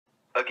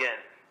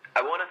Again,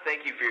 I want to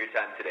thank you for your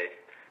time today.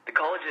 The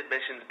college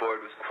admissions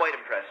board was quite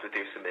impressed with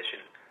your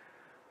submission.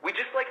 We'd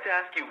just like to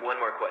ask you one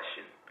more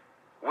question.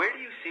 Where do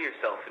you see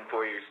yourself in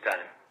 4 years'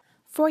 time?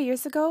 4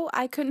 years ago,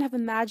 I couldn't have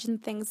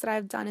imagined things that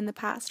I've done in the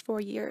past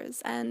 4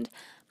 years, and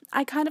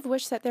I kind of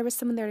wish that there was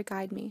someone there to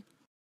guide me.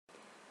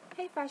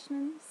 Hey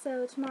freshmen,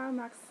 so tomorrow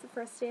marks the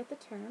first day of the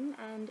term,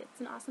 and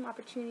it's an awesome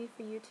opportunity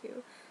for you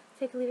to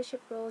take a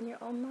leadership role in your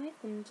own life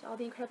and all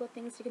the incredible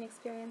things you can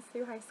experience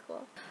through high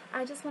school.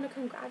 I just want to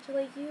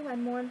congratulate you,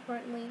 and more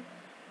importantly,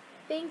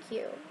 thank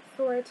you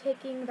for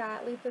taking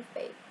that leap of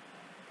faith.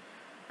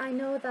 I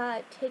know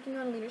that taking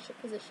on a leadership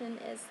position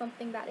is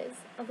something that is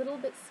a little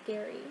bit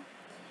scary,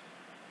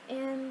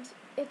 and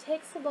it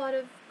takes a lot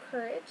of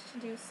courage to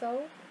do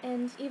so,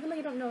 and even though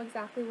you don't know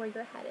exactly where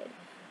you're headed,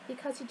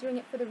 because you're doing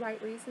it for the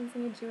right reasons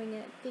and you're doing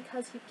it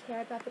because you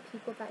care about the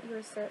people that you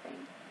are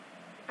serving,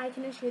 I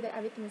can assure you that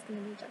everything is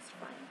going to be just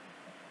fine.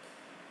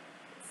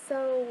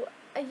 So,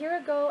 a year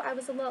ago, I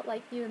was a lot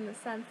like you in the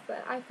sense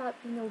that I thought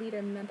being a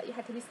leader meant that you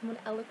had to be someone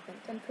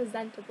eloquent and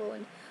presentable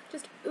and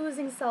just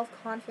oozing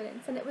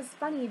self-confidence. And it was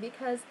funny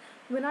because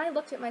when I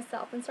looked at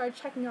myself and started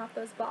checking off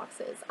those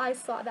boxes, I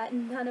saw that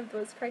none of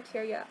those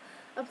criteria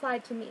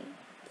applied to me.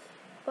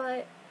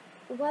 But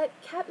what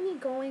kept me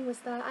going was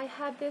that I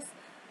had this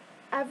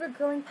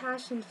ever-growing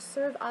passion to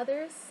serve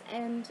others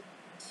and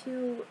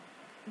to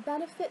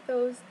benefit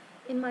those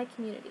in my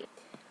community.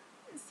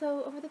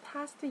 So over the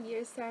past 3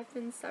 years, there have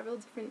been several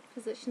different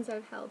positions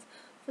I've held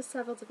for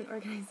several different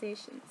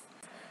organizations,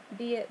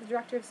 be it the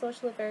Director of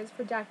Social Affairs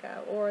for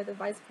DECA, or the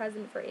Vice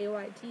President for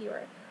AYD,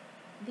 or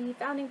the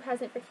Founding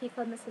President for Key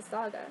Club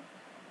Mississauga.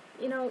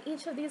 You know,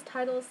 each of these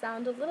titles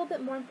sound a little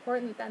bit more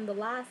important than the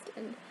last,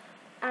 and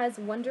as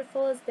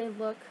wonderful as they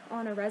look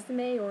on a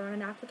resume or on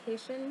an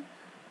application,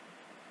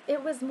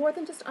 it was more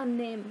than just a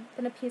name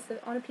than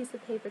on a piece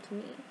of paper to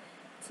me.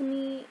 To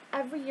me,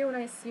 every year when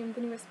I assumed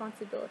the new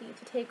responsibility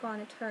to take on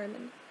a term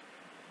and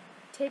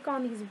take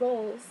on these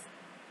roles,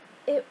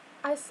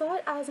 I saw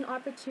it as an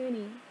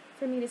opportunity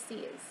for me to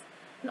seize.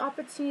 An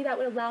opportunity that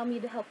would allow me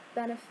to help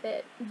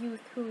benefit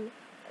youth who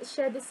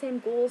shared the same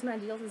goals and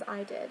ideals as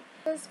I did.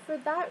 It was for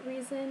that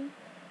reason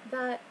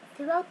that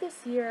throughout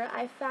this year,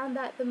 I found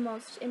that the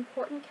most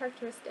important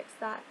characteristics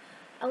that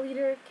a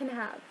leader can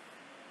have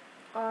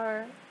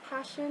are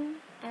passion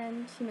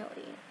and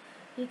humility,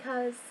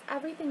 because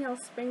everything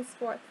else springs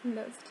forth from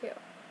those two.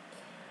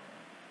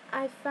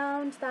 I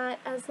found that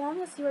as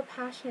long as you are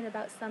passionate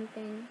about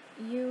something,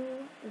 you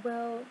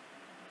will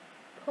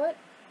put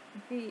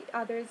the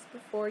others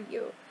before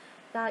you,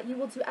 that you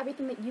will do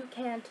everything that you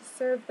can to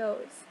serve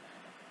those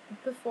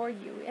before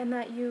you, and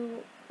that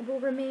you will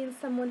remain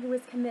someone who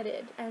is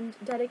committed and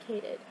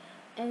dedicated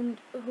and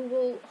who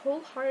will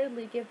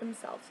wholeheartedly give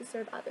themselves to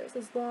serve others,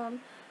 as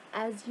long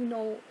as you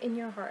know in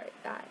your heart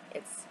that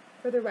it's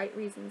for the right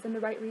reasons and the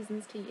right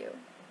reasons to you.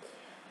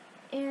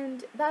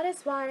 And that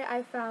is why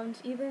I found,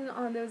 even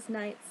on those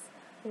nights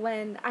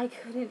when I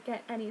couldn't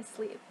get any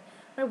sleep,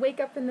 I'd wake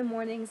up in the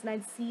mornings and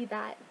I'd see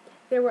that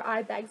there were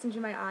eye bags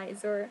under my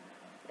eyes or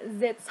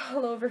zits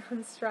all over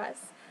from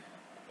stress.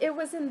 It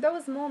was in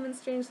those moments,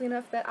 strangely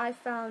enough, that I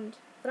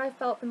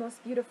felt the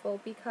most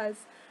beautiful,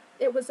 because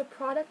it was a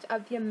product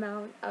of the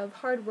amount of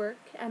hard work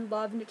and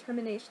love and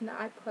determination that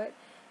I put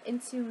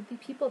into the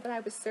people that I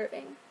was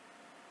serving.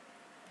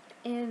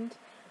 And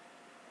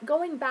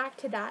going back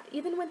to that,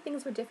 even when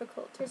things were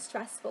difficult or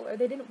stressful or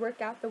they didn't work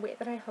out the way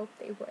that I hoped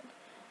they would,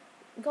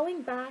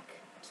 going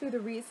back to the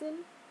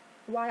reason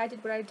why I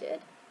did what I did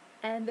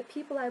and the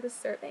people I was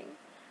serving,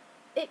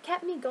 it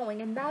kept me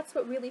going, and that's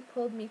what really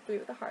pulled me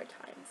through the hard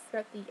times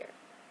throughout the year.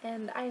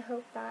 And I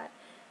hope that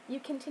you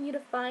continue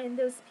to find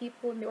those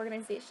people in the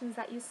organizations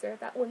that you serve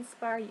that will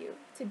inspire you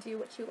to do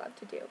what you love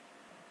to do.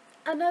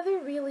 Another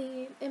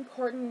really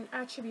important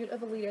attribute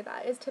of a leader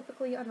that is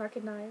typically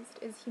unrecognized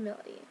is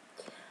humility.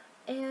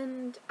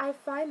 And I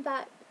find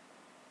that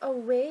a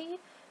way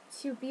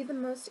to be the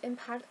most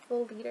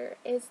impactful leader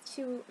is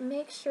to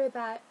make sure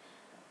that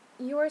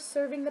you are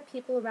serving the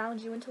people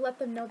around you and to let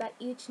them know that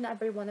each and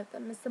every one of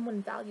them is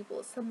someone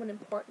valuable, someone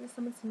important,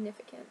 someone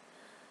significant.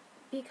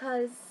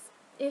 Because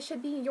it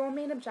should be your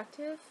main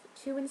objective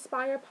to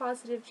inspire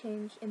positive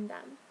change in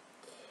them.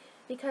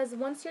 Because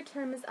once your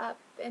term is up,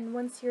 and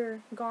once you're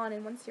gone,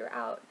 and once you're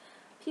out,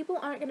 people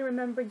aren't going to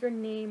remember your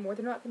name, or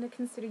they're not going to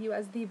consider you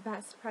as the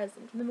best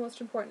president and the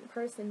most important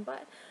person.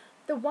 But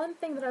the one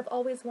thing that I've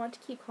always wanted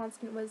to keep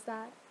constant was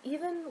that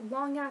even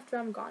long after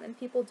I'm gone and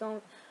people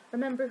don't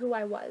remember who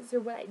I was or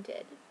what I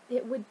did,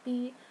 it would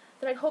be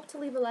that I hope to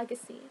leave a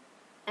legacy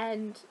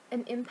and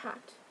an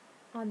impact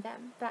on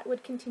them that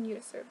would continue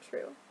to serve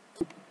true.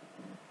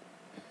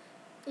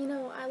 You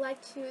know, I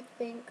like to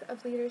think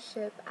of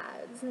leadership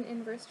as an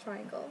inverse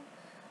triangle,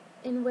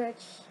 in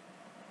which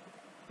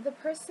the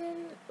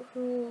person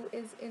who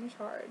is in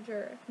charge,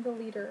 or the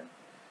leader,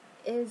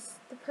 is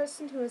the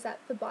person who is at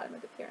the bottom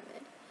of the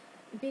pyramid.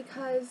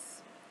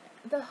 Because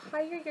the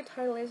higher your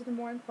title is, the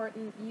more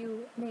important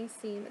you may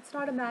seem. It's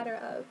not a matter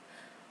of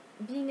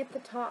being at the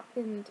top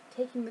and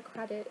taking the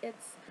credit.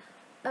 It's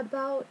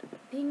about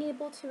being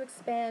able to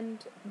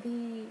expand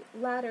the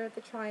ladder of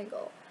the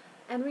triangle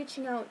and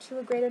reaching out to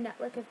a greater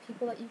network of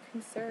people that you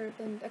can serve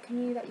and a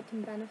community that you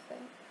can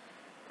benefit.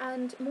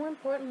 And more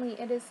importantly,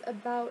 it is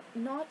about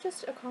not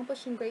just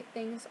accomplishing great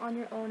things on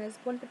your own as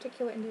one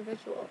particular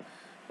individual,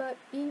 but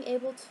being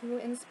able to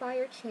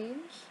inspire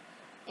change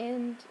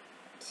and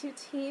to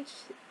teach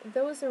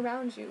those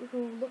around you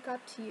who look up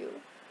to you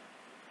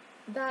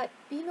that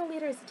being a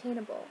leader is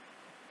attainable,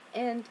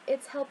 and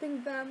it's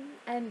helping them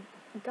and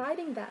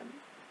guiding them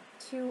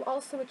to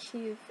also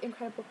achieve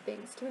incredible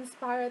things, to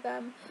inspire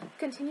them,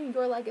 continue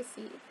your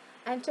legacy,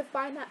 and to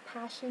find that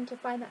passion, to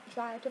find that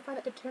drive, to find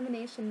that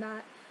determination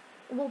that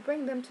will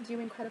bring them to do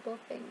incredible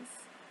things.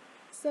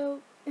 So,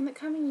 in the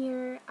coming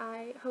year,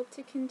 I hope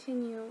to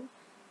continue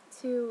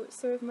to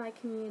serve my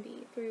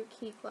community through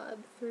Key Club,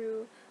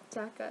 through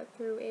DECA,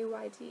 through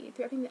AYD,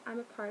 through everything that I'm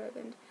a part of,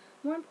 and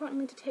more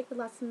importantly, to take the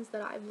lessons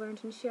that I've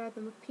learned and share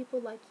them with people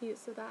like you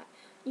so that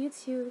you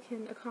too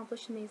can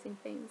accomplish amazing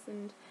things.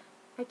 And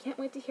I can't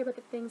wait to hear about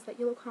the things that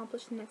you'll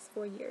accomplish in the next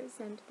 4 years,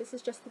 and this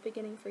is just the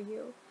beginning for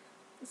you.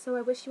 So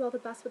I wish you all the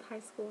best with high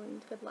school,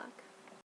 and good luck.